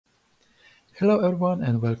Hello everyone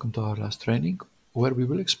and welcome to our last training where we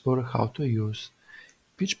will explore how to use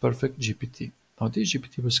Pitch Perfect GPT. Now this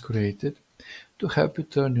GPT was created to help you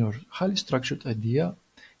turn your highly structured idea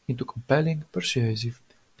into compelling, persuasive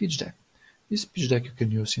pitch deck. This pitch deck you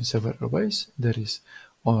can use in several ways. There is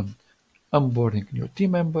on onboarding new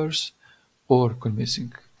team members or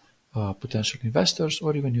convincing potential investors,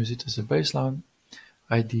 or even use it as a baseline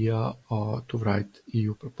idea to write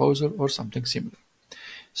EU proposal or something similar.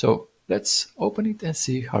 So let's open it and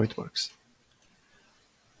see how it works.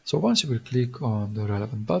 So once you will click on the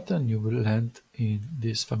relevant button, you will land in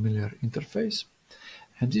this familiar interface.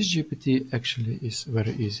 And this GPT actually is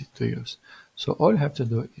very easy to use. So all you have to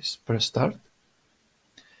do is press start.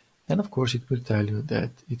 And of course it will tell you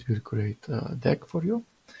that it will create a deck for you.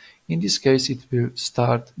 In this case, it will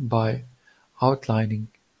start by outlining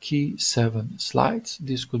key 7 slides.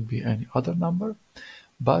 This could be any other number,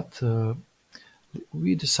 but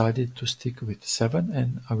we decided to stick with 7,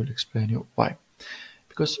 and I will explain you why.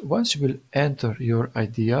 Because once you will enter your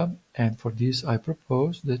idea, and for this I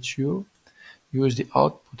propose that you use the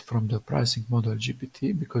output from the pricing model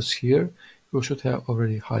GPT, because here you should have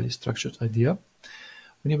already highly structured idea.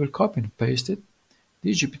 When you will copy and paste it,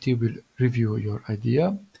 this GPT will review your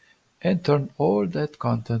idea and turn all that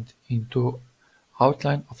content into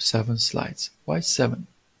outline of 7 slides. Why 7?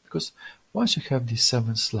 Because once you have these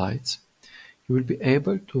 7 slides, you will be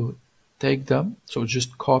able to take them, so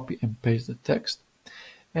just copy and paste the text,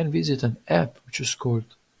 and visit an app which is called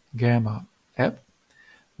Gamma app,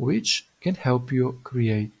 which can help you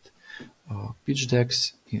create pitch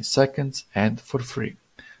decks in seconds and for free.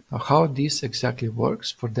 Now, how this exactly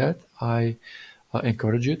works, for that I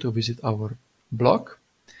encourage you to visit our blog,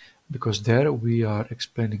 because there we are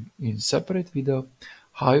explaining in separate video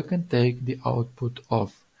how you can take the output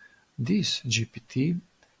of this GPT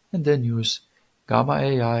and then use Gamma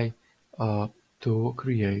AI to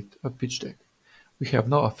create a pitch deck. We have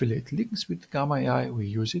no affiliate links with Gamma AI. We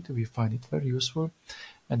use it, we find it very useful,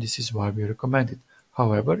 and this is why we recommend it.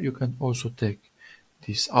 However, you can also take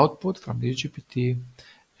this output from this GPT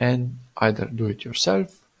and either do it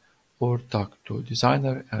yourself or talk to a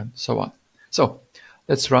designer and so on. So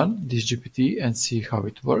let's run this GPT and see how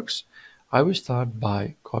it works. I will start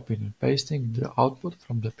by copying and pasting the output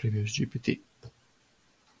from the previous GPT.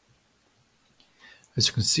 As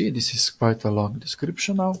you can see, this is quite a long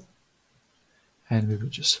description now, and we will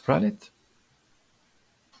just run it.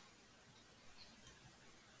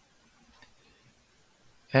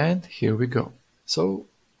 And here we go. So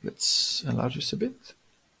let's enlarge this a bit.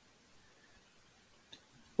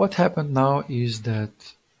 What happened now is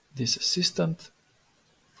that this assistant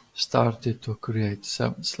started to create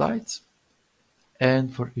 7 slides,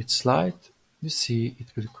 and for each slide you see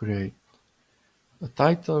it will create a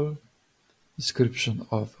title, description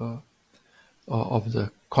of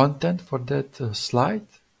the content for that slide,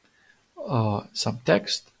 some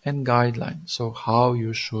text and guideline, so how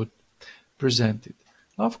you should present it.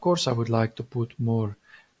 Now, of course, I would like to put more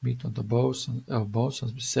meat on the bones,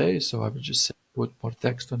 as we say, so I will just say, put more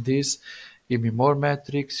text on this, give me more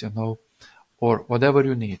metrics, or whatever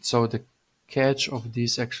you need. So the catch of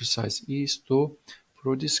this exercise is to,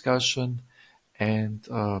 through discussion and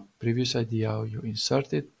previous idea you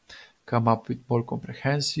inserted, come up with more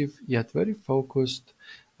comprehensive yet very focused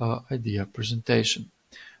idea presentation.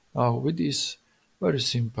 Now, with this very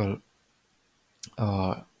simple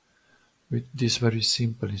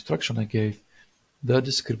instruction I gave, the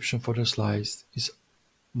description for the slides is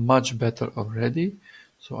much better already,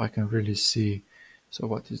 so I can really see, so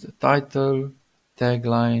what is the title,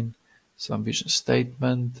 tagline, some vision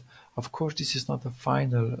statement. Of course, this is not a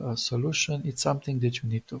final solution. It's something that you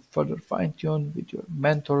need to further fine-tune with your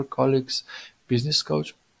mentor, colleagues, business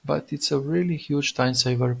coach, but it's a really huge time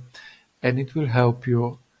saver, and it will help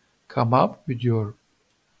you come up with your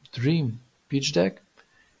dream pitch deck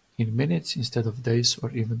in minutes instead of days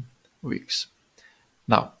or even weeks.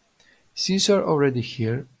 Now, since you're already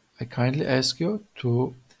here, I kindly ask you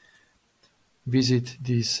to visit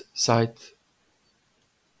this site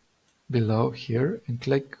below here and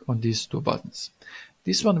click on these 2 buttons.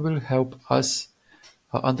 This one will help us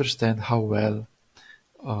understand how well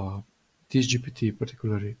this GPT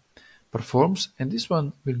particularly performs, and this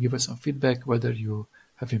one will give us some feedback whether you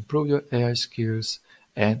have improved your AI skills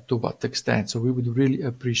and to what extent. So we would really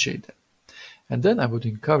appreciate that. And then I would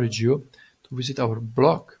encourage you to visit our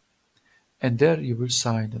blog, and there you will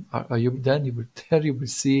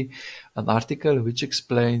see an article which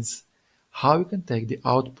explains how you can take the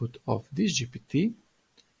output of this GPT,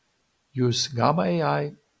 use Gamma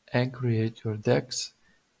AI, and create your decks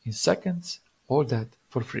in seconds, all that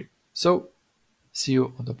for free. So see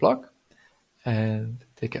you on the blog, and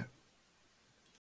take care.